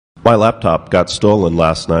My laptop got stolen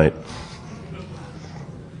last night.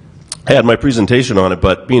 I had my presentation on it,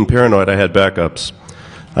 but being paranoid, I had backups.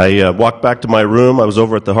 I walked back to my room. I was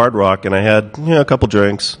over at the Hard Rock, and I had a couple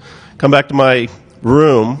drinks. Come back to my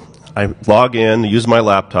room. I log in, use my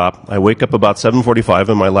laptop. I wake up about 7:45,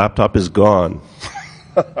 and my laptop is gone.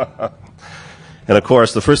 And, of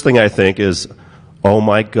course, the first thing I think is, oh,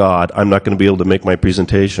 my God, I'm not going to be able to make my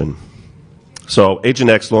presentation. So Agent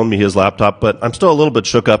X loaned me his laptop, but I'm still a little bit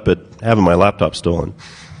shook up at having my laptop stolen.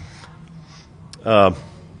 Stolen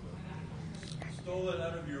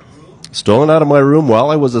out of your room? Stolen out of my room while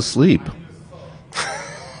I was asleep.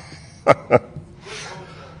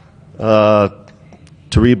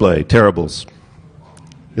 Terrible, terribles.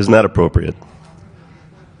 Isn't that appropriate?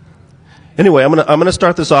 Anyway, I'm gonna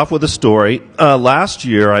start this off with a story. Last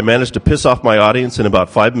year, I managed to piss off my audience in about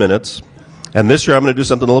 5 minutes. And this year I'm going to do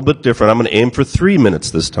something a little bit different. I'm going to aim for 3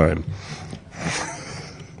 minutes this time.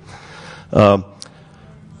 I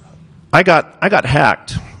got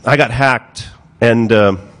hacked. And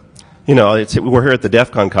we're here at the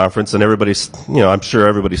DEF CON conference, and everybody's, I'm sure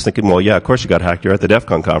everybody's thinking, well, yeah, of course you got hacked. You're at the DEF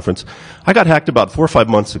CON conference. I got hacked about 4 or 5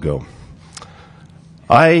 months ago.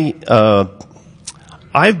 I've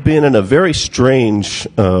been in a very strange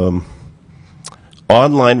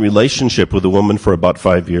online relationship with a woman for about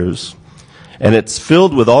 5 years. And it's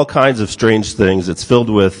filled with all kinds of strange things. It's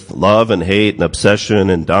filled with love and hate and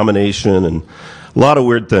obsession and domination and a lot of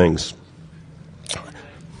weird things.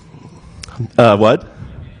 What?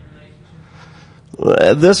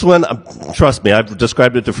 This one, trust me, I've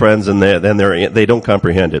described it to friends and they don't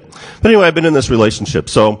comprehend it. But anyway, I've been in this relationship.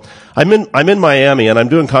 So I'm in Miami and I'm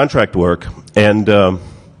doing contract work, and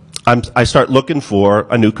I start looking for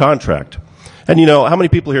a new contract. And how many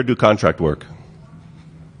people here do contract work?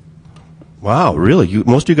 Wow, really?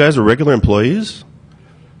 Most of you guys are regular employees?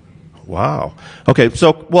 Wow. Okay,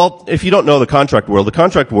 so, well, if you don't know the contract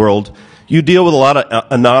world, you deal with a lot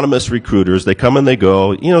of anonymous recruiters. They come and they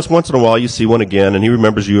go. Once in a while you see one again, and he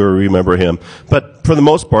remembers you or you remember him. But for the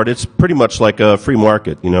most part, it's pretty much like a free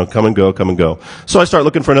market. Come and go, come and go. So I start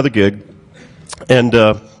looking for another gig, and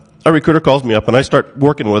a recruiter calls me up, and I start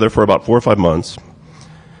working with her for about 4 or 5 months.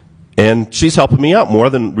 And she's helping me out more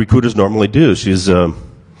than recruiters normally do. She's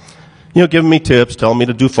giving me tips, telling me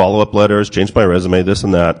to do follow-up letters, change my resume, this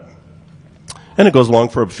and that. And it goes along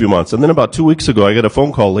for a few months. And then about 2 weeks ago, I get a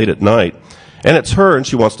phone call late at night. And it's her, and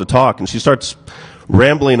she wants to talk. And she starts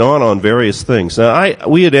rambling on various things. Now,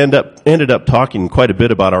 we had ended up talking quite a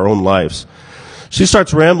bit about our own lives. She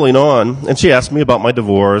starts rambling on, and she asks me about my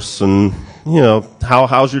divorce and,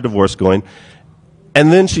 how's your divorce going?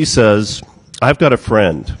 And then she says, I've got a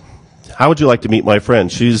friend. How would you like to meet my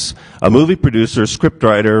friend? She's a movie producer,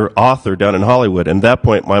 scriptwriter, author down in Hollywood. And at that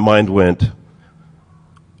point, my mind went,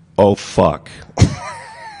 oh, fuck.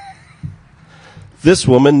 This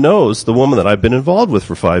woman knows the woman that I've been involved with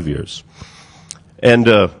for 5 years. And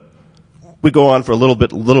we go on for a little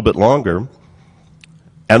bit longer.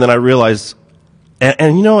 And then I realize,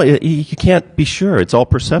 you can't be sure. It's all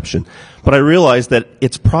perception. But I realize that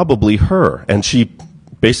it's probably her. And she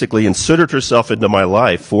basically inserted herself into my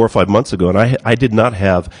life 4 or 5 months ago, and I did not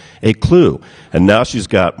have a clue. And now she's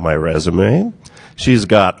got my resume. She's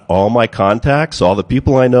got all my contacts, all the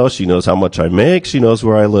people I know. She knows how much I make. She knows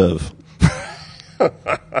where I live. And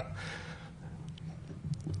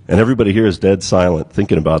everybody here is dead silent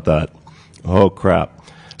thinking about that. Oh, crap.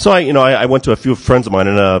 So I went to a few friends of mine,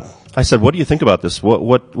 and I said, what do you think about this?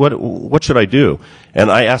 What should I do?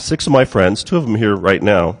 And I asked 6 of my friends, 2 of them here right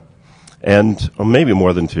now, and or maybe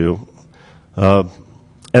more than 2.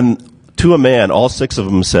 And to a man, all 6 of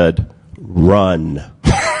them said, run.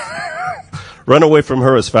 Run away from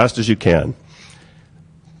her as fast as you can.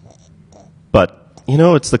 But,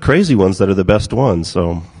 it's the crazy ones that are the best ones,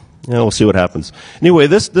 so, we'll see what happens. Anyway,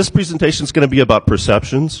 this presentation is going to be about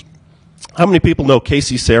perceptions. How many people know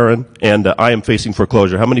Casey Sarin and I Am Facing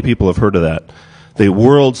Foreclosure? How many people have heard of that? The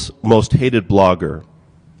world's most hated blogger.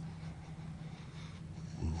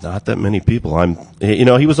 Not that many people.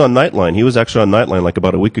 He was on Nightline. He was actually on Nightline like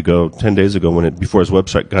about a week ago, 10 days ago, before his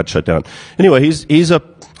website got shut down. Anyway, he's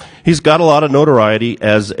got a lot of notoriety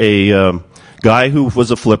as a guy who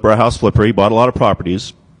was a house flipper. He bought a lot of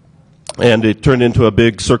properties, and it turned into a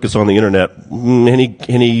big circus on the internet. And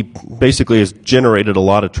he basically has generated a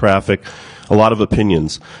lot of traffic, a lot of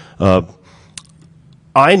opinions.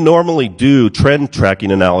 I normally do trend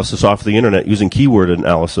tracking analysis off the internet using keyword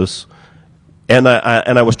analysis. And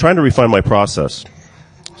I was trying to refine my process.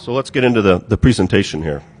 So let's get into the presentation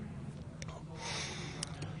here.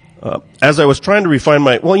 As I was trying to refine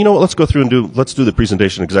let's go through let's do the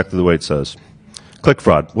presentation exactly the way it says. Click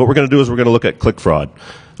fraud. What we're going to do is we're going to look at click fraud.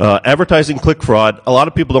 Advertising click fraud, a lot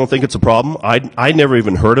of people don't think it's a problem. I never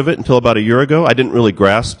even heard of it until about a year ago. I didn't really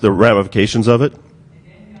grasp the ramifications of it.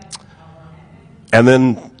 And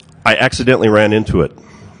then I accidentally ran into it.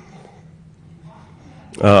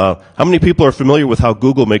 How many people are familiar with how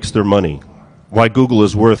Google makes their money? Why Google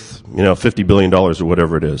is worth, $50 billion or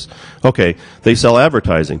whatever it is. Okay, they sell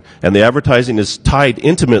advertising, and the advertising is tied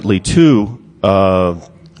intimately to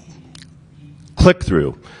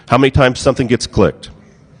click-through. How many times something gets clicked?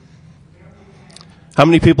 How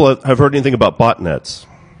many people have heard anything about botnets?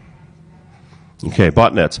 Okay,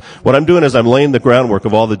 botnets. What I'm doing is I'm laying the groundwork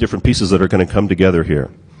of all the different pieces that are going to come together here.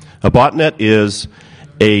 A botnet is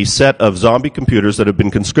a set of zombie computers that have been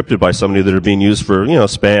conscripted by somebody that are being used for,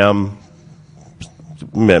 spam,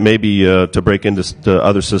 maybe to break into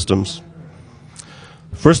other systems.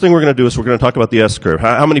 First thing we're going to do is we're going to talk about the S-curve.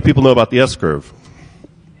 How many people know about the S-curve?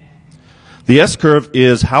 The S-curve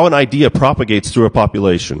is how an idea propagates through a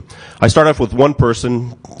population. I start off with one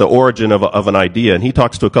person, the origin of an idea, and he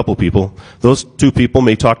talks to a couple people. Those two people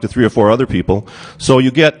may talk to 3 or 4 other people. So you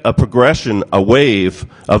get a progression, a wave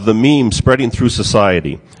of the meme spreading through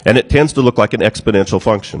society, and it tends to look like an exponential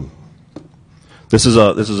function. This is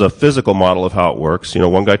a physical model of how it works.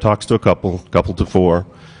 One guy talks to a couple to 4.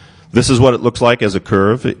 This is what it looks like as a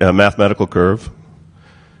curve, a mathematical curve.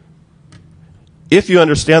 If you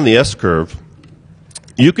understand the S-curve,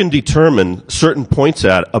 you can determine certain points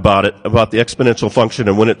about the exponential function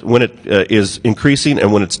and when it is increasing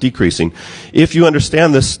and when it's decreasing. If you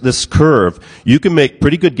understand this curve, you can make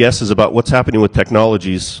pretty good guesses about what's happening with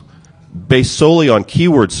technologies based solely on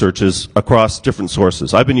keyword searches across different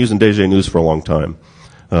sources. I've been using Deja News for a long time.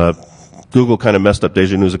 Google kind of messed up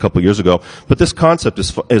Deja News a couple years ago, but this concept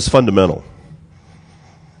is fundamental.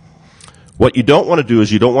 What you don't want to do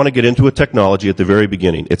is you don't want to get into a technology at the very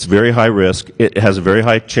beginning. It's very high risk. It has a very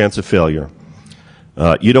high chance of failure.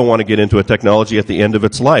 You don't want to get into a technology at the end of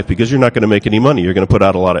its life because you're not going to make any money. You're going to put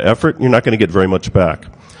out a lot of effort, and you're not going to get very much back.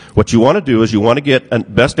 What you want to do is you want to get a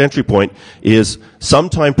best entry point is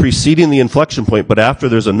sometime preceding the inflection point, but after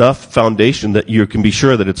there's enough foundation that you can be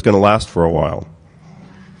sure that it's going to last for a while.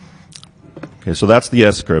 Okay, so that's the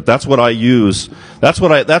S-curve. That's what I use. That's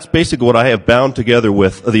basically what I have bound together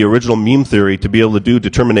with the original meme theory to be able to do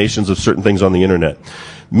determinations of certain things on the internet.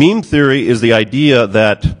 Meme theory is the idea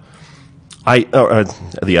that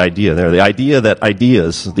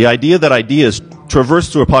ideas traverse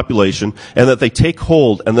through a population and that they take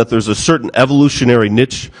hold and that there's a certain evolutionary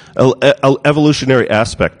niche, evolutionary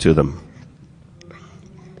aspect to them.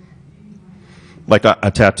 Like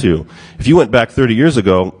a tattoo. If you went back 30 years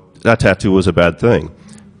ago, that tattoo was a bad thing.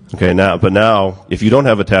 Okay, but now, if you don't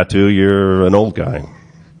have a tattoo, you're an old guy.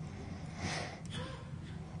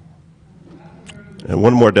 And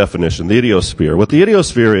one more definition, the idiosphere. What the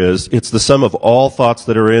idiosphere is, it's the sum of all thoughts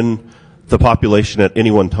that are in the population at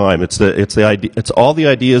any one time. It's all the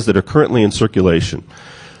ideas that are currently in circulation.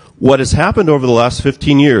 What has happened over the last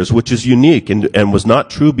 15 years, which is unique and was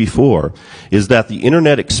not true before, is that the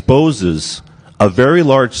internet exposes a very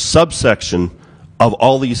large subsection of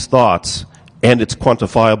all these thoughts, and it's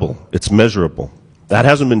quantifiable, it's measurable. That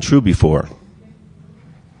hasn't been true before.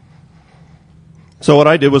 So what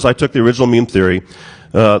I did was I took the original meme theory.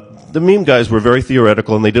 The meme guys were very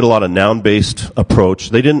theoretical, and they did a lot of noun-based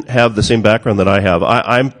approach. They didn't have the same background that I have.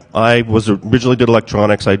 I was originally did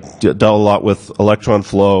electronics. I dealt a lot with electron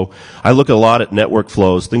flow. I look a lot at network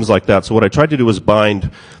flows, things like that. So what I tried to do was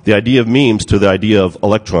bind the idea of memes to the idea of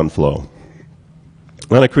electron flow.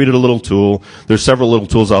 And I created a little tool. There's several little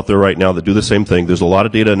tools out there right now that do the same thing. There's a lot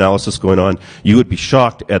of data analysis going on. You would be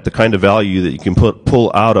shocked at the kind of value that you can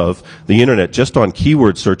pull out of the internet just on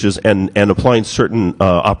keyword searches and applying certain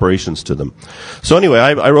operations to them. So anyway,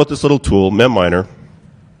 I wrote this little tool, MemMiner.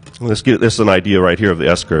 This is an idea right here of the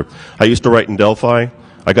S-curve. I used to write in Delphi.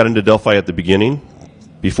 I got into Delphi at the beginning,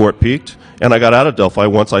 before it peaked, and I got out of Delphi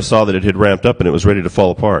once I saw that it had ramped up and it was ready to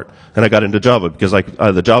fall apart. And I got into Java because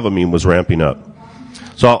the Java meme was ramping up.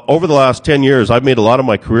 So over the last 10 years, I've made a lot of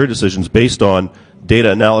my career decisions based on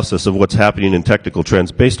data analysis of what's happening in technical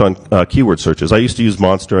trends based on keyword searches. I used to use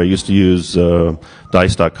Monster. I used to use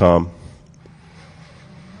Dice.com.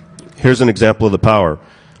 Here's an example of the power.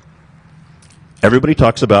 Everybody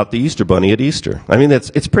talks about the Easter Bunny at Easter. I mean,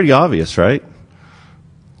 it's pretty obvious, right?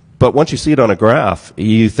 But once you see it on a graph,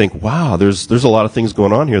 you think, wow, there's a lot of things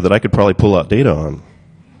going on here that I could probably pull out data on.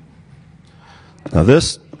 Now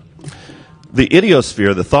the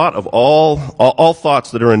idiosphere, the thought of all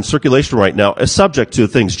thoughts that are in circulation right now, is subject to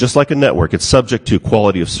things just like a network. It's subject to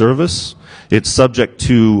quality of service. It's subject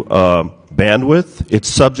to bandwidth. It's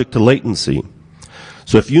subject to latency.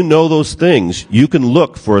 So if you know those things, you can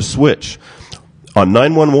look for a switch. On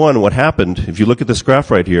 911, what happened, if you look at this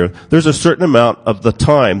graph right here, there's a certain amount of the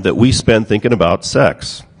time that we spend thinking about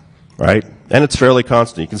sex, right? And it's fairly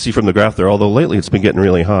constant. You can see from the graph there, although lately it's been getting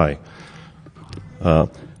really high.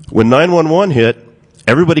 When 911 hit,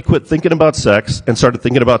 everybody quit thinking about sex and started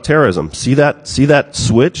thinking about terrorism. See that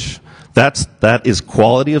switch? That is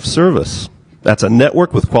quality of service. That's a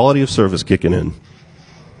network with quality of service kicking in.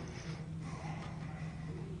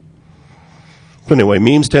 But anyway,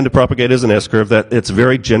 memes tend to propagate as an S-curve. That it's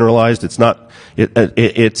very generalized. It's not.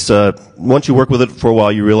 Once you work with it for a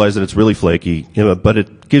while, you realize that it's really flaky. But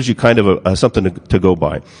it gives you kind of something to go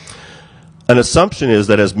by. An assumption is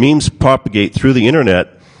that as memes propagate through the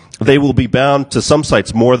internet, they will be bound to some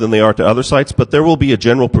sites more than they are to other sites, but there will be a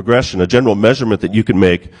general progression, a general measurement that you can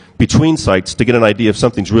make between sites to get an idea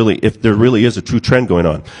if there really is a true trend going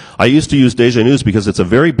on. I used to use Deja News because it's a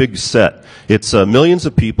very big set. It's millions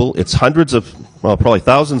of people, it's hundreds of, well, probably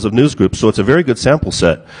thousands of news groups, so it's a very good sample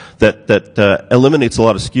set that eliminates a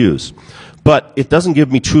lot of skews. But it doesn't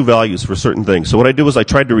give me true values for certain things. So what I did was I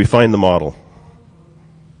tried to refine the model.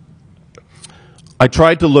 I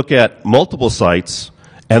tried to look at multiple sites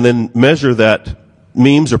and then measure that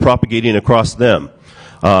memes are propagating across them.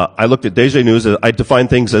 I looked at Deja News. I defined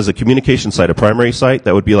things as a communication site, a primary site.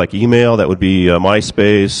 That would be like email. That would be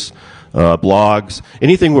MySpace, blogs,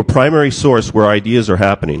 anything where primary source where ideas are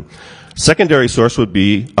happening. Secondary source would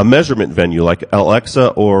be a measurement venue like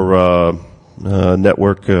Alexa or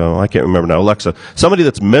network, I can't remember now, Alexa. Somebody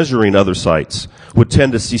that's measuring other sites would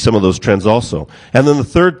tend to see some of those trends also. And then the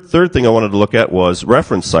third thing I wanted to look at was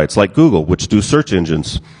reference sites like Google, which do search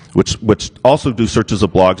engines, which also do searches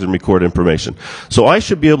of blogs and record information. So I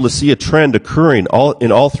should be able to see a trend occurring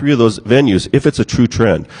in all three of those venues if it's a true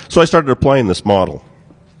trend. So I started applying this model.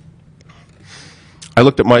 I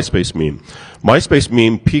looked at MySpace meme. MySpace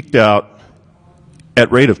meme peaked out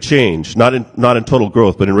at rate of change, not in total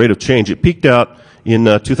growth, but in rate of change. It peaked out in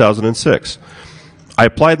 2006. I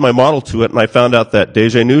applied my model to it, and I found out that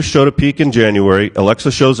Deja News showed a peak in January,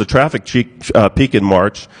 Alexa shows a traffic peak in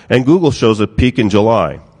March, and Google shows a peak in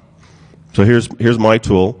July. So here's my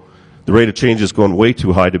tool. The rate of change is going way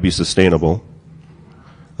too high to be sustainable.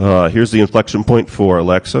 Here's the inflection point for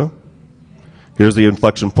Alexa. Here's the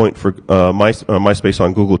inflection point for MySpace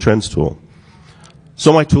on Google Trends tool.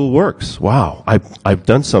 So my tool works. Wow, I've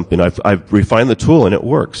done something. I've refined the tool and it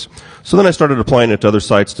works. So then I started applying it to other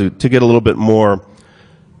sites to get a little bit more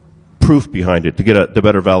proof behind it, to get the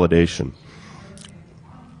better validation.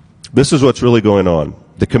 This is what's really going on.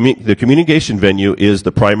 The communication venue is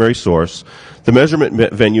the primary source. The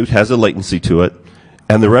measurement venue has a latency to it,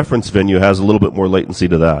 and the reference venue has a little bit more latency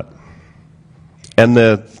to that. And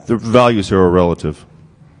the values here are relative.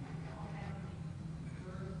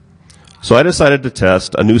 So I decided to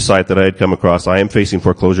test a new site that I had come across,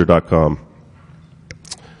 IamFacingForeclosure.com.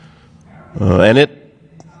 And it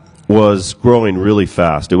was growing really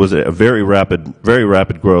fast. It was a very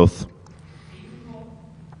rapid growth.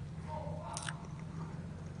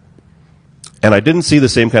 And I didn't see the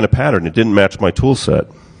same kind of pattern. It didn't match my tool set.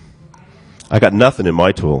 I got nothing in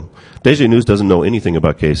my tool. Deja News doesn't know anything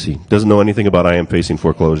about Casey. Doesn't know anything about I Am Facing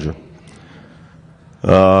Foreclosure.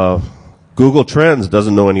 Google Trends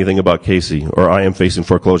doesn't know anything about Casey or I Am Facing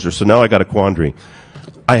Foreclosure. So now I got a quandary.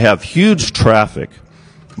 I have huge traffic,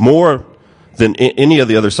 more than any of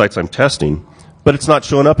the other sites I'm testing, but it's not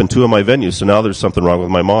showing up in two of my venues. So now there's something wrong with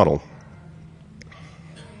my model.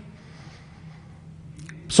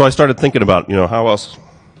 So I started thinking about, how else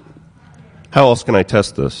can I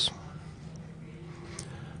test this?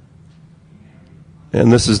 And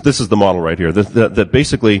this is the model right here. That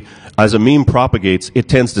basically, as a meme propagates, it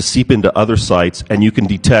tends to seep into other sites, and you can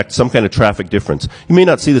detect some kind of traffic difference. You may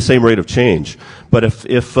not see the same rate of change, but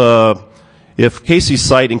if Casey's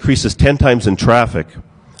site increases 10 times in traffic,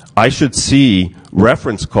 I should see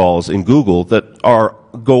reference calls in Google that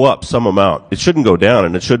go up some amount. It shouldn't go down,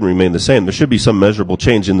 and it shouldn't remain the same. There should be some measurable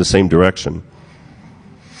change in the same direction.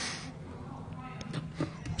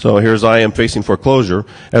 So here's I Am Facing Foreclosure.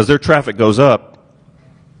 As their traffic goes up,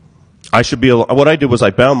 I should be able, what I did was I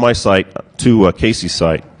bound my site to Casey's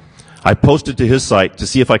site. I posted to his site to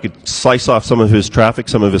see if I could slice off some of his traffic,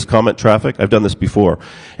 some of his comment traffic. I've done this before.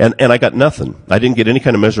 And I got nothing. I didn't get any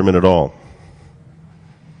kind of measurement at all.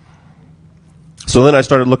 So then I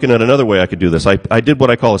started looking at another way I could do this. I did what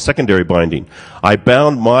I call a secondary binding. I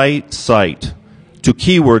bound my site to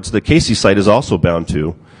keywords that Casey's site is also bound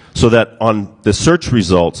to, so that on the search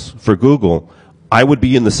results for Google, I would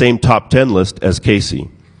be in the same top 10 list as Casey.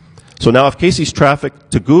 So now if Casey's traffic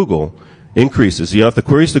to Google increases. You know, if the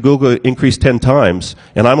queries to Google increase 10 times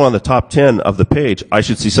and I'm on the top 10 of the page, I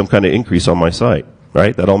should see some kind of increase on my site,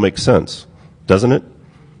 right? That all makes sense, doesn't it?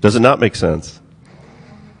 Does it not make sense?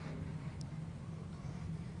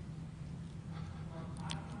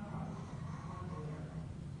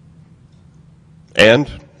 And,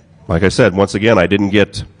 like I said, once again, I didn't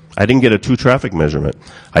get a true traffic measurement.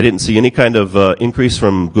 I didn't see any kind of increase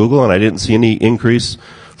from Google, and I didn't see any increase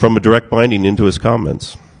from a direct binding into his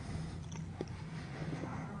comments.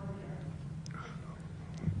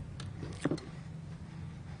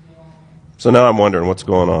 So now I'm wondering what's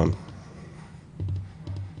going on.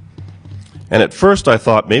 And at first I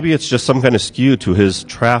thought maybe it's just some kind of skew to his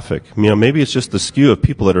traffic. You know, maybe it's just the skew of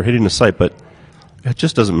people that are hitting the site, but it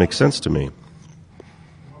just doesn't make sense to me.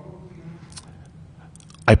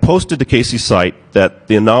 I posted to Casey's site that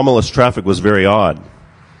the anomalous traffic was very odd.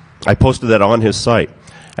 I posted that on his site.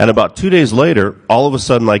 And about 2 days later, all of a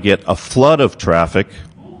sudden I get a flood of traffic,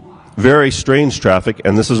 very strange traffic,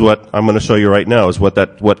 and this is what I'm going to show you right now, is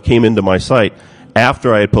what came into my site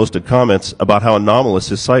after I had posted comments about how anomalous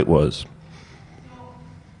his site was.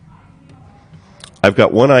 I've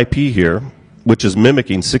got one IP here, which is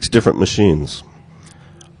mimicking 6 different machines,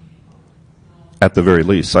 at the very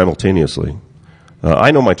least, simultaneously.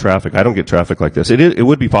 I know my traffic. I don't get traffic like this. It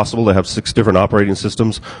would be possible to have 6 different operating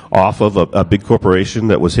systems off of a big corporation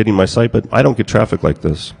that was hitting my site, but I don't get traffic like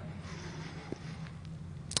this.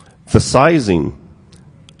 The sizing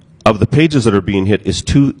of the pages that are being hit is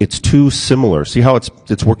too similar. See how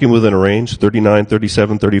it's working within a range? 39,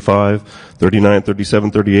 37, 35, 39,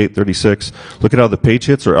 37, 38, 36. Look at how the page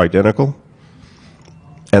hits are identical.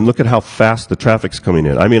 And look at how fast the traffic's coming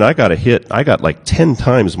in. I mean, I got like 10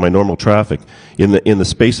 times my normal traffic in the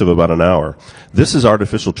space of about an hour. This is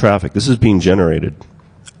artificial traffic. This is being generated.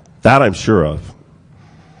 That I'm sure of.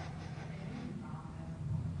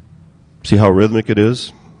 See how rhythmic it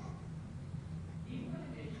is?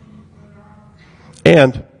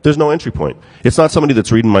 And there's no entry point. It's not somebody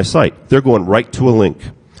that's reading my site. They're going right to a link.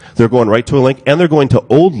 They're going right to a link, and they're going to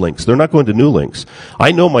old links. They're not going to new links.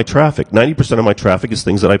 I know my traffic. 90% of my traffic is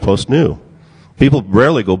things that I post new. People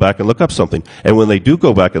rarely go back and look up something. And when they do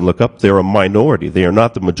go back and look up, they're a minority. They are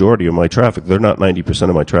not the majority of my traffic. They're not 90%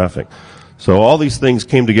 of my traffic. So all these things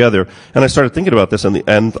came together, and I started thinking about this,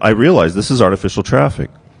 and I realized this is artificial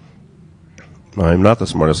traffic. I'm not the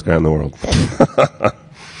smartest guy in the world.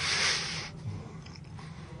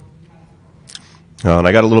 And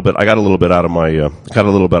I got a little bit out of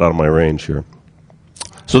my range here.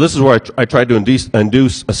 So this is where I tried to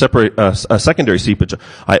induce a secondary seepage.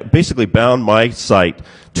 I basically bound my site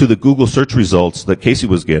to the Google search results that Casey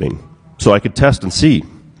was getting, so I could test and see.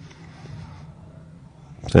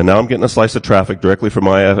 And now I'm getting a slice of traffic directly from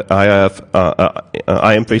IM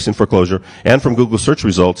facing foreclosure and from Google search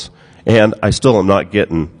results, and I still am not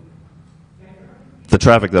getting the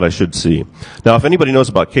traffic that I should see. Now, if anybody knows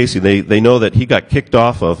about Casey, they know that he got kicked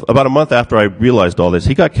off of, about a month after I realized all this,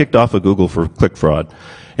 he got kicked off of Google for click fraud.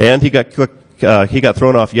 And he got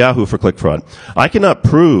thrown off Yahoo for click fraud. I cannot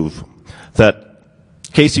prove that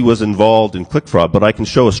Casey was involved in click fraud, but I can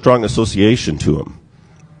show a strong association to him.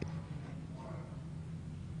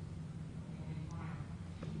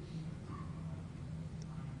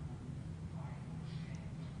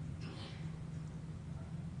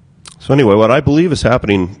 So anyway, what I believe is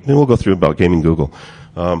happening, and we'll go through about gaming Google.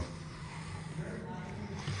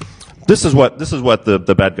 This is what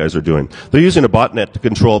the bad guys are doing. They're using a botnet to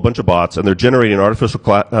control a bunch of bots, and they're generating artificial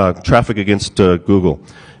traffic against Google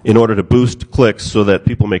in order to boost clicks so that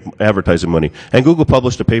people make advertising money. And Google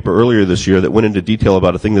published a paper earlier this year that went into detail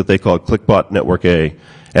about a thing that they called Clickbot Network A,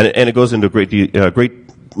 and it goes into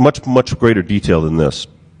much greater detail than this,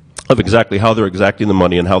 of exactly how they're exacting the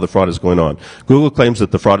money and how the fraud is going on. Google claims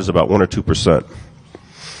that the fraud is about 1 or 2%.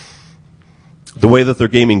 The way that they're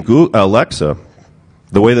gaming Alexa,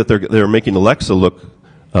 the way that they're making Alexa look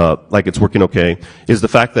like it's working okay, is the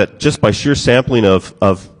fact that just by sheer sampling of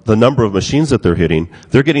the number of machines that they're hitting,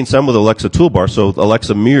 they're getting some with Alexa toolbar, so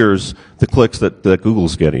Alexa mirrors the clicks that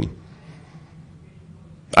Google's getting.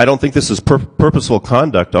 I don't think this is purposeful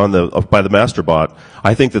conduct by the master bot.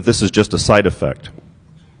 I think that this is just a side effect.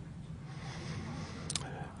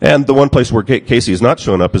 And the one place where Casey has not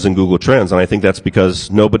shown up is in Google Trends, and I think that's because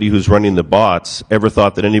nobody who's running the bots ever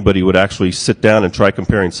thought that anybody would actually sit down and try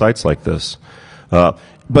comparing sites like this. But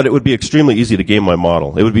it would be extremely easy to game my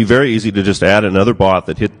model. It would be very easy to just add another bot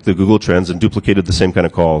that hit the Google Trends and duplicated the same kind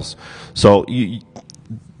of calls. So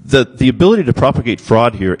the ability to propagate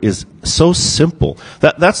fraud here is so simple.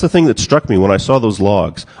 That's the thing that struck me when I saw those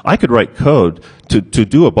logs. I could write code to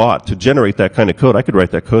do a bot, to generate that kind of code. I could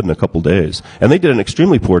write that code in a couple days. And they did an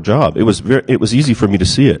extremely poor job. It was easy for me to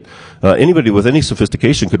see it. Anybody with any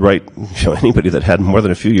sophistication could write, anybody that had more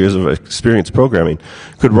than a few years of experience programming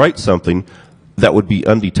could write something that would be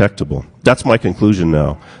undetectable. That's my conclusion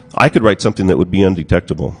now. I could write something that would be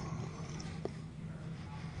undetectable.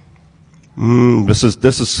 This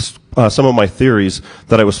is some of my theories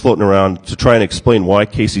that I was floating around to try and explain why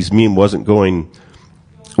Casey's meme wasn't going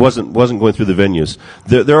through the venues.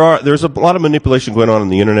 There's a lot of manipulation going on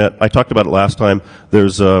the internet. I talked about it last time.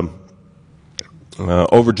 There's overdriven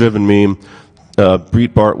meme.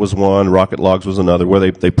 Breitbart was one. Rocket Logs was another,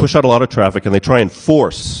 where they push out a lot of traffic and they try and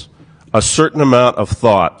force a certain amount of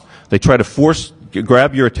thought. They try to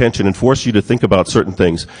grab your attention and force you to think about certain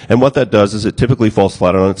things. And what that does is it typically falls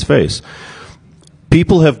flat on its face.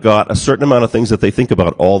 People have got a certain amount of things that they think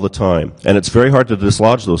about all the time, and it's very hard to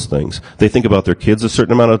dislodge those things. They think about their kids a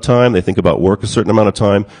certain amount of time. They think about work a certain amount of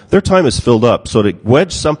time. Their time is filled up. So to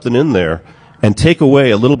wedge something in there and take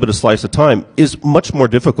away a little bit of slice of time is much more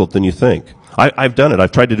difficult than you think. I've done it.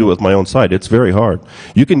 I've tried to do it with my own site. It's very hard.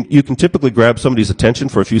 You can typically grab somebody's attention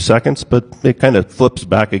for a few seconds, but it kind of flips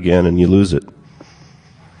back again and you lose it.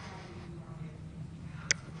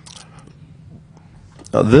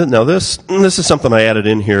 Now this is something I added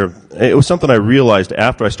in here. It was something I realized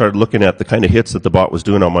after I started looking at the kind of hits that the bot was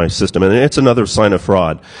doing on my system, and it's another sign of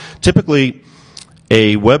fraud. Typically,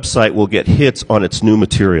 a website will get hits on its new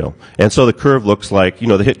material, and so the curve looks like,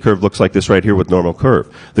 the hit curve looks like this right here with normal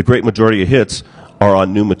curve. The great majority of hits are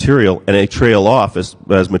on new material, and they trail off as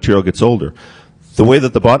material gets older. The way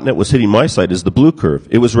that the botnet was hitting my site is the blue curve.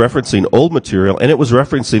 It was referencing old material, and it was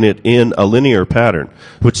referencing it in a linear pattern,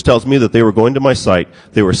 which tells me that they were going to my site,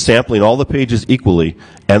 they were sampling all the pages equally,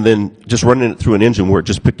 and then just running it through an engine where it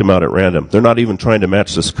just picked them out at random. They're not even trying to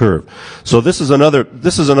match this curve. So this is another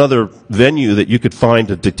venue that you could find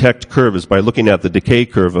to detect curves by looking at the decay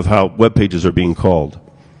curve of how web pages are being called.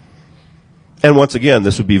 And once again,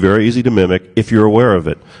 this would be very easy to mimic if you're aware of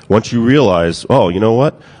it. Once you realize, oh, you know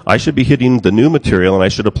what? I should be hitting the new material and I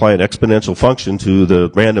should apply an exponential function to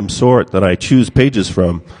the random sort that I choose pages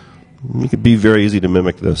from. It could be very easy to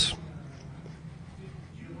mimic this.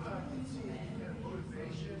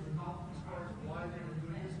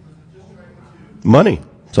 Money.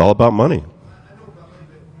 It's all about money.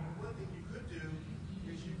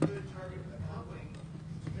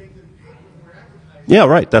 Yeah,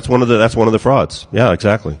 right. That's one of the frauds. Yeah,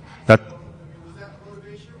 exactly. Was that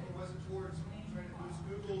motivation, or was it towards trying to boost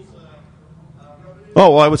Google's revenue?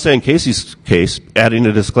 Oh, well, I would say in Casey's case, adding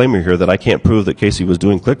a disclaimer here that I can't prove that Casey was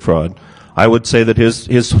doing click fraud, I would say that his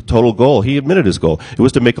total goal, he admitted his goal, it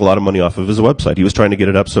was to make a lot of money off of his website. He was trying to get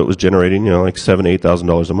it up so it was generating, like $7,000 to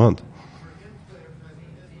 $8,000 a month.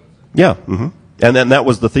 Yeah, and then that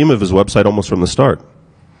was the theme of his website almost from the start.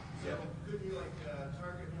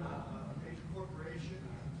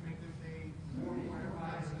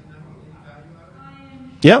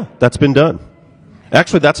 Yeah, that's been done.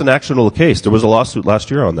 Actually, that's an actionable case. There was a lawsuit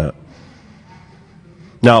last year on that.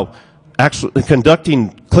 Now, actually,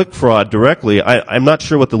 conducting click fraud directly, I'm not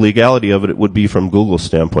sure what the legality of it would be from Google's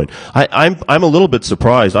standpoint. I'm a little bit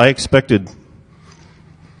surprised. I expected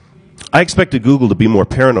Google to be more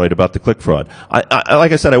paranoid about the click fraud.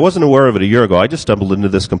 Like I said, I wasn't aware of it a year ago. I just stumbled into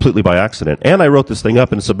this completely by accident. And I wrote this thing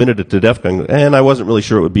up and submitted it to DEF CON, and I wasn't really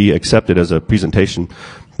sure it would be accepted as a presentation.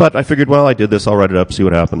 But I figured, well, I did this, I'll write it up, see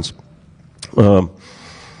what happens.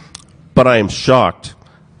 But I am shocked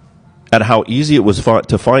at how easy it was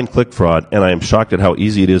to find click fraud, and I am shocked at how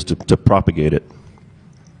easy it is to propagate it.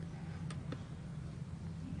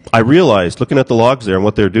 I realized, looking at the logs there and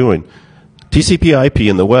what they're doing, TCP/IP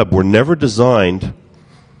and the web were never designed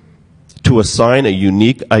to assign a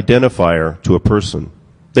unique identifier to a person.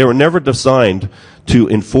 They were never designed to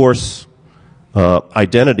enforce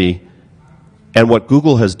identity. And what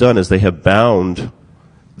Google has done is they have bound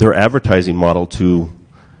their advertising model to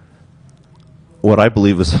what I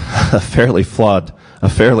believe is a fairly flawed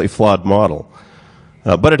model.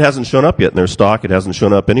 But it hasn't shown up yet in their stock. It hasn't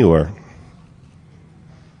shown up anywhere.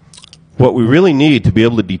 What we really need to be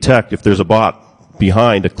able to detect if there's a bot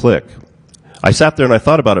behind a click, I sat there and I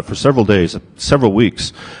thought about it for several days, several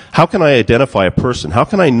weeks. How can I identify a person? How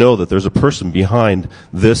can I know that there's a person behind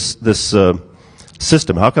this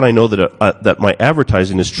system? How can I know that my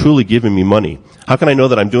advertising is truly giving me money? How can I know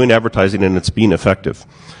that I'm doing advertising and it's being effective?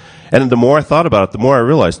 And the more I thought about it, the more I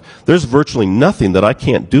realized there's virtually nothing that I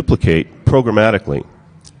can't duplicate programmatically.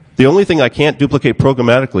 The only thing I can't duplicate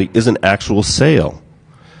programmatically is an actual sale.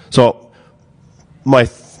 So my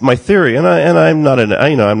my theory, and I'm not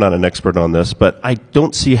I'm not an expert on this, but I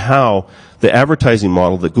don't see how the advertising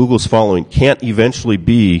model that Google's following can't eventually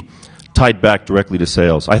be tied back directly to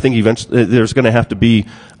sales. I think eventually there's going to have to be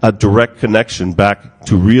a direct connection back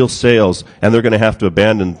to real sales, and they're going to have to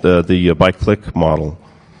abandon the by-click model.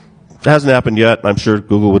 It hasn't happened yet. I'm sure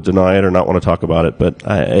Google would deny it or not want to talk about it, but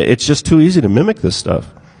it's just too easy to mimic this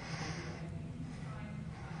stuff.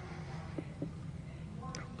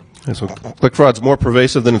 And so click fraud's more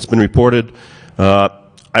pervasive than it's been reported.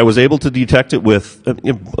 I was able to detect it with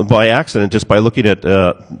by accident just by looking at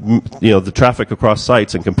the traffic across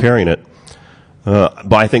sites and comparing it.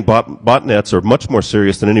 But I think botnets are much more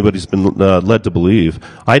serious than anybody's been led to believe.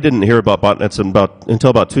 I didn't hear about botnets until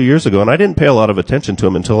about 2 years ago, and I didn't pay a lot of attention to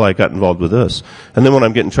them until I got involved with this. And then when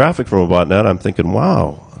I'm getting traffic from a botnet, I'm thinking,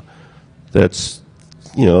 wow, that's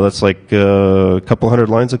like a couple hundred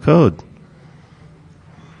lines of code.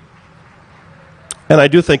 And I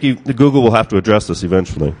do think Google will have to address this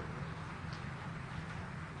eventually.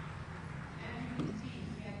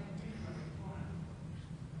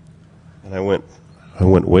 And I went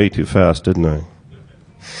way too fast, didn't I?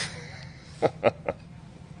 So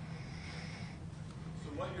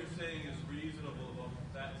what you're saying is reasonable about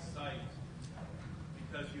that site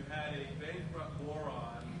because you had a bankrupt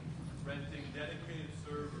moron renting dedicated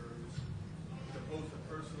servers to host a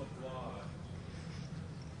personal blog.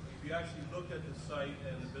 If you actually looked at the site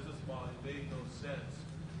and the business model, it made no sense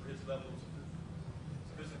for his level of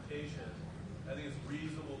sophistication. I think it's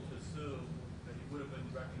reasonable to assume that he would have been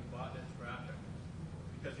directing botnet traffic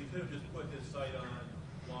because he could have just put his site on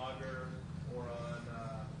Blogger or on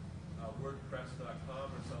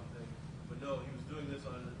WordPress.com or something, but no, he was doing this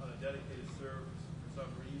on a dedicated service for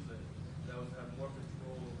some reason. That was to have more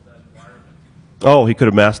control over that environment. Oh, he could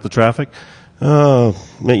have masked the traffic?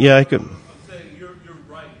 Yeah, I could. I'm saying you're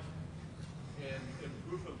right, and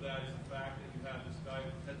proof of that is the fact that you have this guy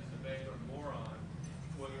who pretends to bank or moron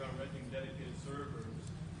going around renting dedicated servers,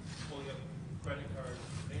 pulling up credit cards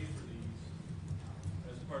to pay for these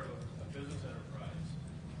as part of a business enterprise.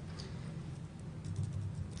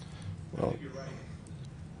 I think you're right.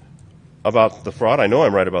 About the fraud? I know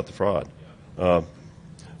I'm right about the fraud.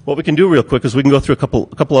 What we can do real quick is we can go through a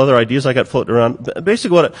couple other ideas I got floating around.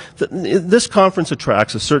 Basically, this conference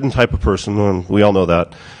attracts a certain type of person, and we all know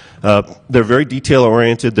that. They're very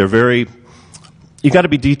detail-oriented. You got to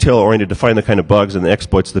be detail-oriented to find the kind of bugs and the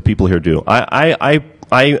exploits that people here do. I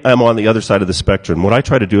am on the other side of the spectrum. What I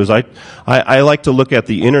try to do is I like to look at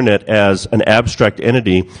the internet as an abstract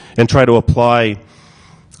entity and try to apply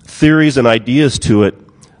theories and ideas to it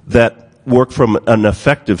that work from an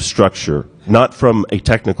effective structure, not from a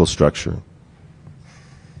technical structure.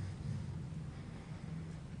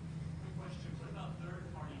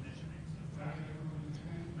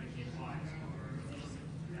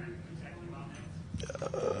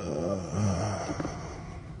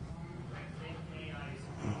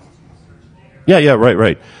 Yeah,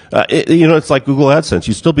 right. It's like Google AdSense.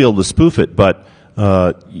 You'd still be able to spoof it, but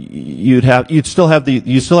you'd still have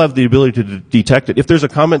the ability to detect it. If there's a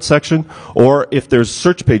comment section or if there's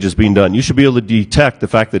search pages being done, you should be able to detect the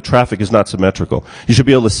fact that traffic is not symmetrical. You should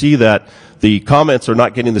be able to see that the comments are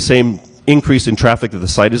not getting the same increase in traffic that the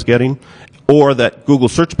site is getting, or that Google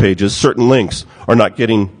search pages, certain links, are not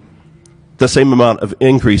getting the same amount of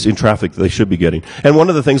increase in traffic that they should be getting. And one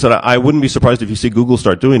of the things that I wouldn't be surprised if you see Google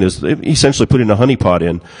start doing is essentially putting a honeypot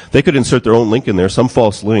in. They could insert their own link in there, some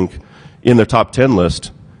false link, in their top 10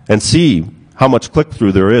 list, and see how much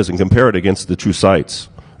click-through there is and compare it against the true sites.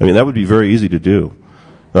 I mean, that would be very easy to do.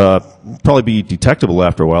 Probably be detectable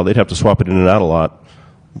after a while. They'd have to swap it in and out a lot.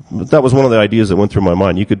 But that was one of the ideas that went through my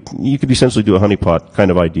mind. You could essentially do a honeypot kind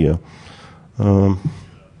of idea.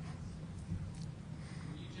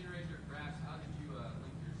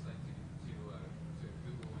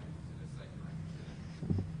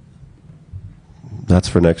 That's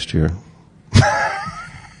for next year.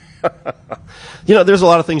 There's a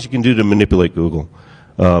lot of things you can do to manipulate Google.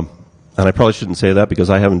 And I probably shouldn't say that because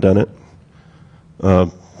I haven't done it.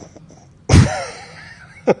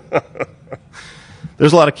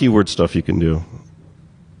 There's a lot of keyword stuff you can do.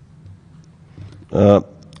 My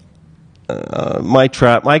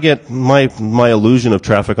illusion of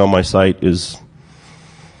traffic on my site is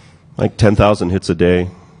like 10,000 hits a day.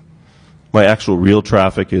 My actual real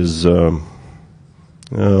traffic is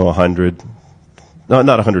 100. Not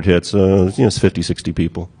 100 hits. It's 50, 60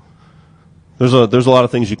 people. There's a lot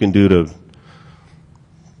of things you can do to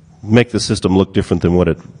make the system look different than what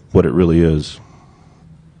it really is.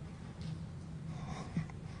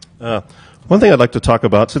 One thing I'd like to talk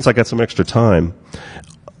about, since I got some extra time,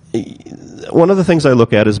 one of the things I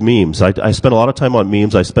look at is memes. I spend a lot of time on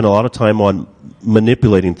memes. I spend a lot of time on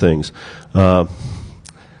manipulating things.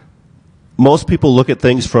 Most people look at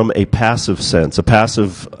things from a passive sense,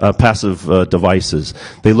 passive devices.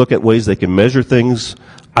 They look at ways they can measure things.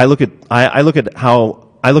 I look at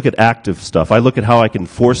active stuff. I look at how I can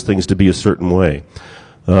force things to be a certain way.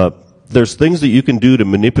 There's things that you can do to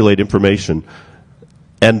manipulate information.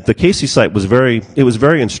 And the Casey site was very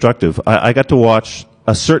instructive. I got to watch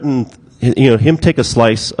a certain, him take a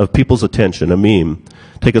slice of people's attention, a meme,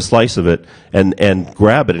 take a slice of it and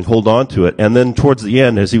grab it and hold on to it. And then towards the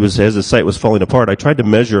end, as the site was falling apart, I tried to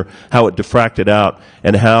measure how it diffracted out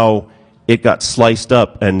and how it got sliced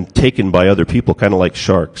up and taken by other people, kind of like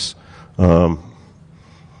sharks. Let's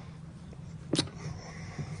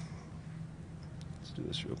do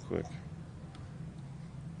this real quick.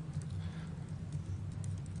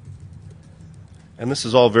 And this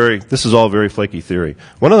is all very flaky theory.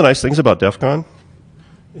 One of the nice things about DEF CON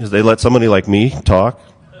is they let somebody like me talk.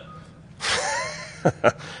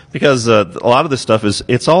 Because a lot of this stuff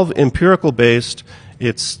it's all empirical based.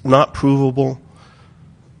 It's not provable.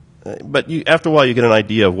 But after a while, you get an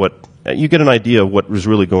idea of what was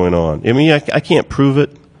really going on. I mean, I can't prove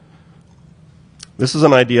it. This is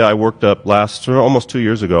an idea I worked up almost 2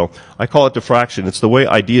 years ago. I call it diffraction. It's the way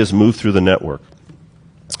ideas move through the network.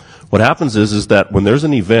 What happens is that when there's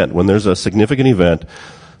an event, when there's a significant event,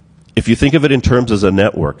 if you think of it in terms as a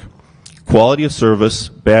network, quality of service,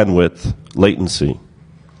 bandwidth, latency.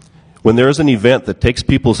 When there is an event that takes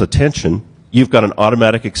people's attention, you've got an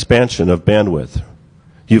automatic expansion of bandwidth.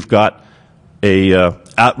 You've got a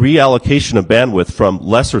reallocation of bandwidth from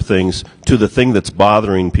lesser things to the thing that's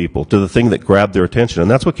bothering people, to the thing that grabbed their attention. And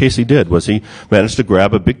that's what Casey did, was he managed to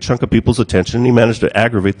grab a big chunk of people's attention, and he managed to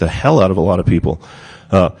aggravate the hell out of a lot of people.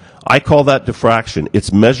 I call that diffraction.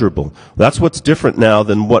 It's measurable. That's what's different now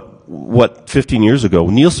than what 15 years ago.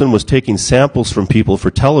 Nielsen was taking samples from people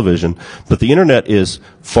for television, but the internet is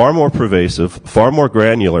far more pervasive, far more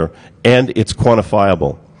granular, and it's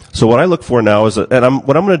quantifiable. So what I look for now is, what I'm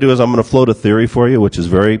going to do is I'm going to float a theory for you, which is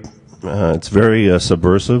very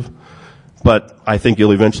subversive, but I think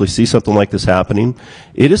you'll eventually see something like this happening.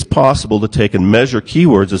 It is possible to take and measure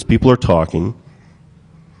keywords as people are talking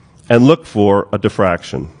and look for a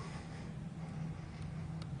diffraction.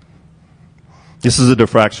 This is a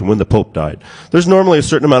diffraction when the Pope died. There's normally a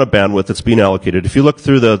certain amount of bandwidth that's being allocated. If you look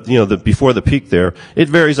through the before the peak there, it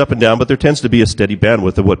varies up and down, but there tends to be a steady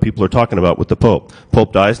bandwidth of what people are talking about with the Pope.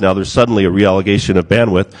 Pope dies, now there's suddenly a reallocation of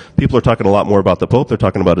bandwidth. People are talking a lot more about the Pope, they're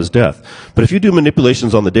talking about his death. But if you do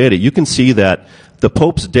manipulations on the data, you can see that the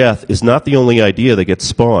Pope's death is not the only idea that gets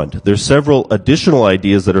spawned. There's several additional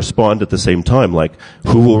ideas that are spawned at the same time, like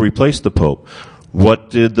who will replace the Pope? What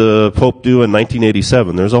did the Pope do in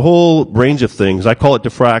 1987? There's a whole range of things. I call it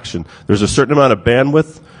diffraction. There's a certain amount of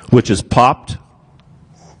bandwidth which is popped.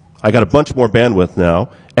 I got a bunch more bandwidth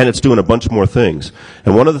now, and it's doing a bunch more things.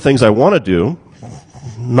 And one of the things I want to do,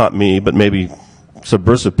 not me, but maybe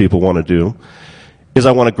subversive people want to do, is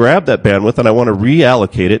I want to grab that bandwidth and I want to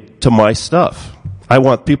reallocate it to my stuff. I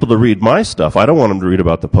want people to read my stuff. I don't want them to read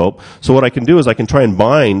about the Pope. So what I can do is I can try and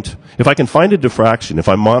bind, if I can find a diffraction, if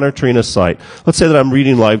I'm monitoring a site, let's say that I'm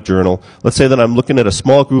reading LiveJournal, let's say that I'm looking at a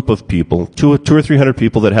small group of people, two or 300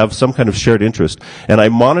 people that have some kind of shared interest, and I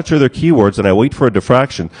monitor their keywords and I wait for a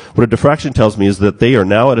diffraction. What a diffraction tells me is that they are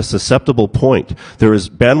now at a susceptible point. There is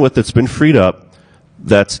bandwidth that's been freed up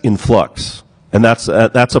that's in flux. And that's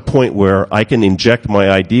a point where I can inject my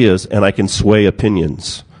ideas and I can sway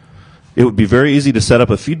opinions. It would be very easy to set up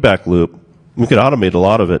a feedback loop. We could automate a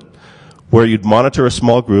lot of it, where you'd monitor a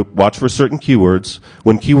small group, watch for certain keywords.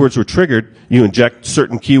 When keywords were triggered, you inject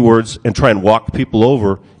certain keywords and try and walk people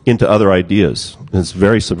over into other ideas. It's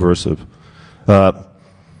very subversive. And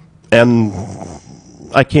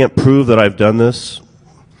I can't prove that I've done this,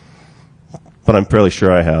 but I'm fairly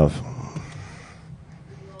sure I have.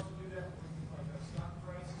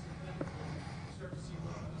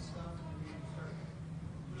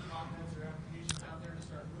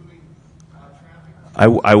 I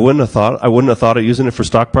wouldn't have thought of using it for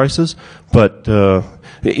stock prices, but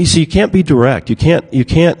you see, you can't be direct. You can't.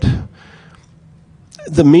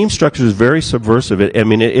 The meme structure is very subversive.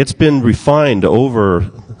 It's been refined over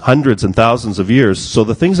hundreds and thousands of years. So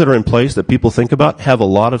the things that are in place that people think about have a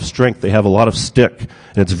lot of strength. They have a lot of stick,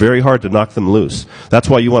 and it's very hard to knock them loose. That's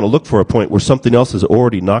why you want to look for a point where something else has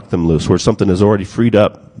already knocked them loose, where something has already freed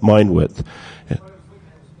up mind width.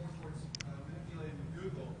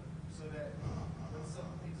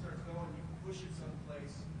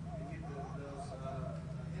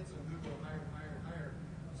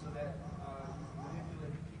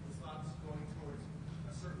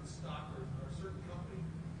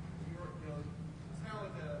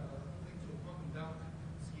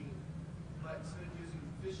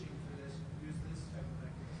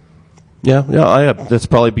 Yeah, that's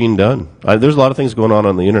probably being done. There's a lot of things going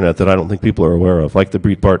on the internet that I don't think people are aware of, like the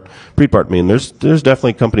Breitbart meme. There's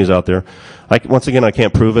definitely companies out there. Once again, I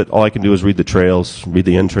can't prove it. All I can do is read the trails, read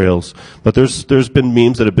the entrails. But there's been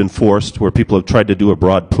memes that have been forced where people have tried to do a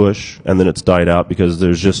broad push and then it's died out because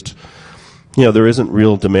there's just, there isn't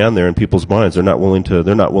real demand there in people's minds. They're not willing to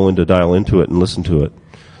dial into it and listen to it.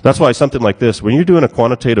 That's why something like this, when you're doing a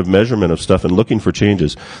quantitative measurement of stuff and looking for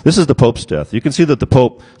changes, this is the Pope's death. You can see that the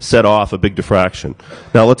Pope set off a big diffraction.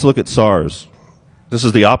 Now let's look at SARS. This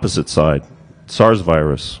is the opposite side, SARS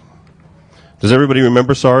virus. Does everybody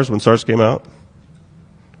remember SARS when SARS came out?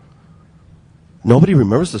 Nobody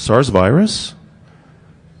remembers the SARS virus?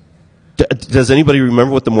 Does anybody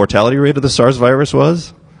remember what the mortality rate of the SARS virus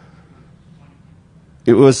was?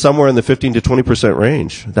 It was somewhere in the 15 to 20%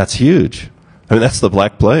 range. That's huge. I mean, that's the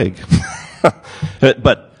Black Plague.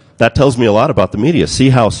 But that tells me a lot about the media. See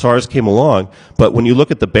how SARS came along, but when you look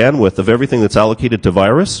at the bandwidth of everything that's allocated to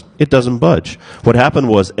virus, it doesn't budge. What happened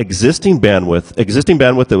was existing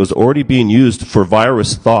bandwidth that was already being used for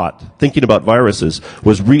virus thought, thinking about viruses,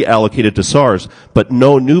 was reallocated to SARS, but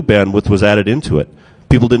no new bandwidth was added into it.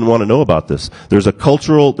 People didn't want to know about this. There's a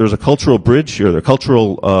cultural bridge here, a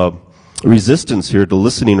cultural resistance here to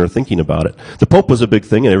listening or thinking about it. The Pope was a big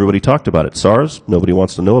thing and everybody talked about it. SARS, nobody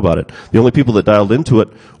wants to know about it. The only people that dialed into it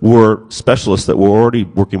were specialists that were already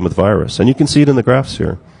working with virus. And you can see it in the graphs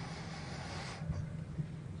here.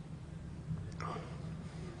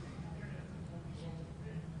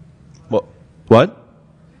 What?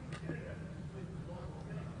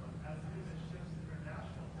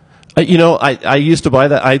 I used to buy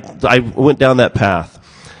that. I went down that path.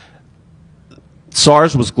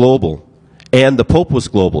 SARS was global. And the Pope was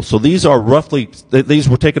global. So these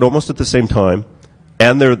were taken almost at the same time,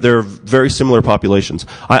 and they're very similar populations.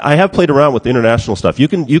 I have played around with international stuff. You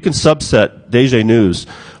can subset DG News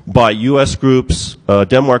by U.S. groups,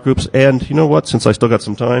 Denmark groups, and you know what, since I still got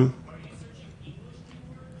some time.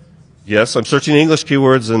 Yes, I'm searching English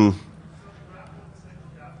keywords and...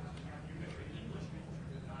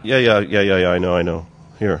 Yeah, I know.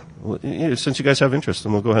 Here, since you guys have interest,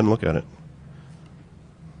 then we'll go ahead and look at it.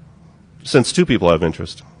 Since two people have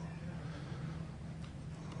interest.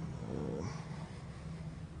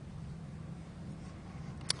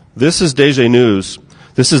 This is DG News.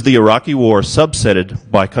 This is the Iraqi war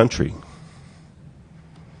subsetted by country.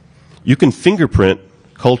 You can fingerprint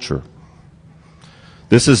culture.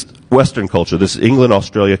 This is Western culture. This is England,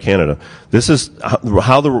 Australia, Canada. This is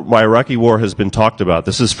how the Iraqi war has been talked about.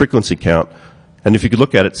 This is frequency count. And if you could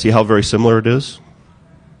look at it, see how very similar it is?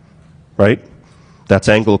 Right? That's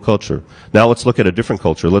Anglo culture. Now let's look at a different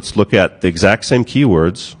culture. Let's look at the exact same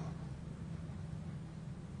keywords.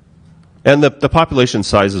 And the population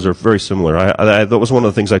sizes are very similar. That was one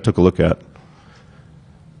of the things I took a look at.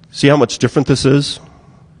 See how much different this is?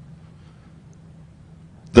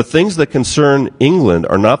 The things that concern England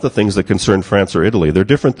are not the things that concern France or Italy. They're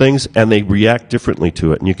different things, and they react differently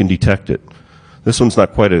to it, and you can detect it. This one's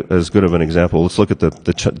not quite as good of an example. Let's look at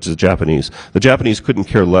the Japanese. The Japanese couldn't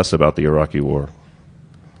care less about the Iraqi war.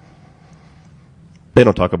 They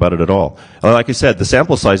don't talk about it at all. Like I said, the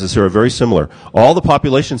sample sizes here are very similar. All the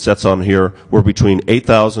population sets on here were between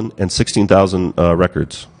 8,000 and 16,000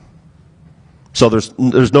 records. So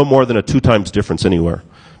there's no more than a 2 times difference anywhere.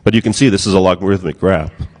 But you can see this is a logarithmic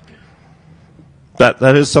graph.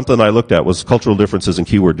 That is something I looked at, was cultural differences and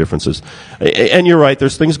keyword differences. And you're right,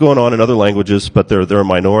 there's things going on in other languages, but they're a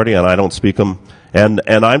minority and I don't speak them. And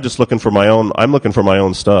I'm just looking for my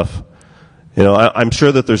own stuff. I'm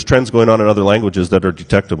sure that there's trends going on in other languages that are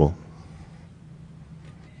detectable.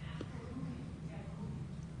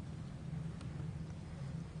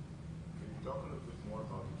 Can you talk a little bit more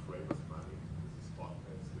about the trade of money, the spot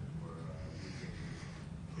bets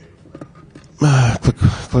that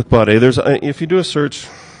were ClickBot. If you do a search,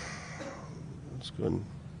 that's good.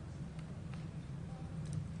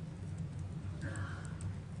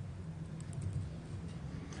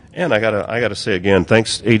 And I gotta say again,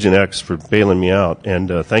 thanks Agent X for bailing me out, and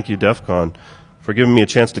thank you DEF CON for giving me a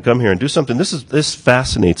chance to come here and do something. This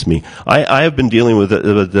fascinates me. I have been dealing with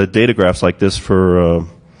the data graphs like this for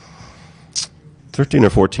 13 or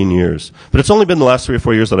 14 years, but it's only been the last 3 or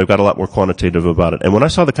 4 years that I've got a lot more quantitative about it. And when I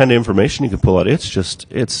saw the kind of information you can pull out,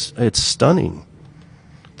 it's stunning.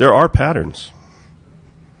 There are patterns.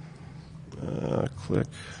 Click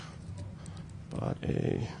bot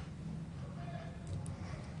A.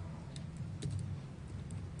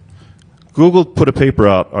 Google put a paper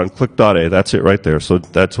out on click.a. That's it right there. So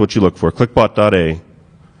that's what you look for, clickbot.a.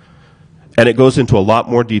 And it goes into a lot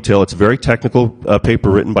more detail. It's a very technical paper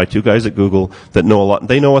written by two guys at Google that know a lot.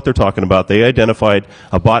 They know what they're talking about. They identified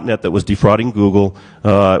a botnet that was defrauding Google.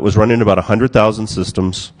 It was running about 100,000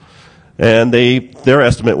 systems. And their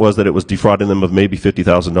estimate was that it was defrauding them of maybe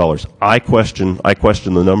 $50,000. I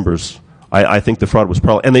question the numbers. I think the fraud was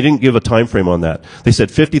probably, and they didn't give a time frame on that. They said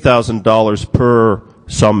 $50,000 per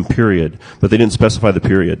some period, but they didn't specify the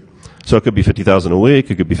period. So it could be $50,000 a week,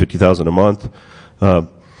 it could be $50,000 a month.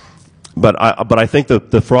 But I think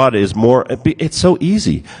the fraud is more, it's so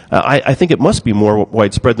easy. I think it must be more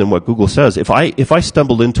widespread than what Google says. If I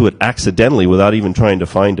stumbled into it accidentally without even trying to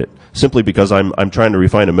find it, simply because I'm trying to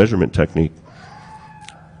refine a measurement technique,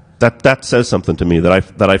 that says something to me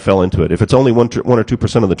that I fell into it. If it's only 1 or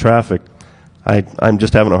 2% of the traffic, I'm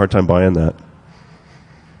just having a hard time buying that.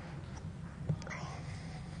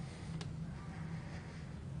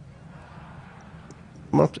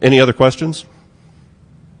 Any other questions?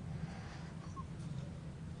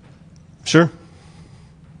 Sure.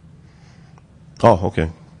 Oh,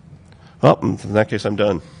 okay. Well, in that case, I'm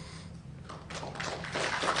done.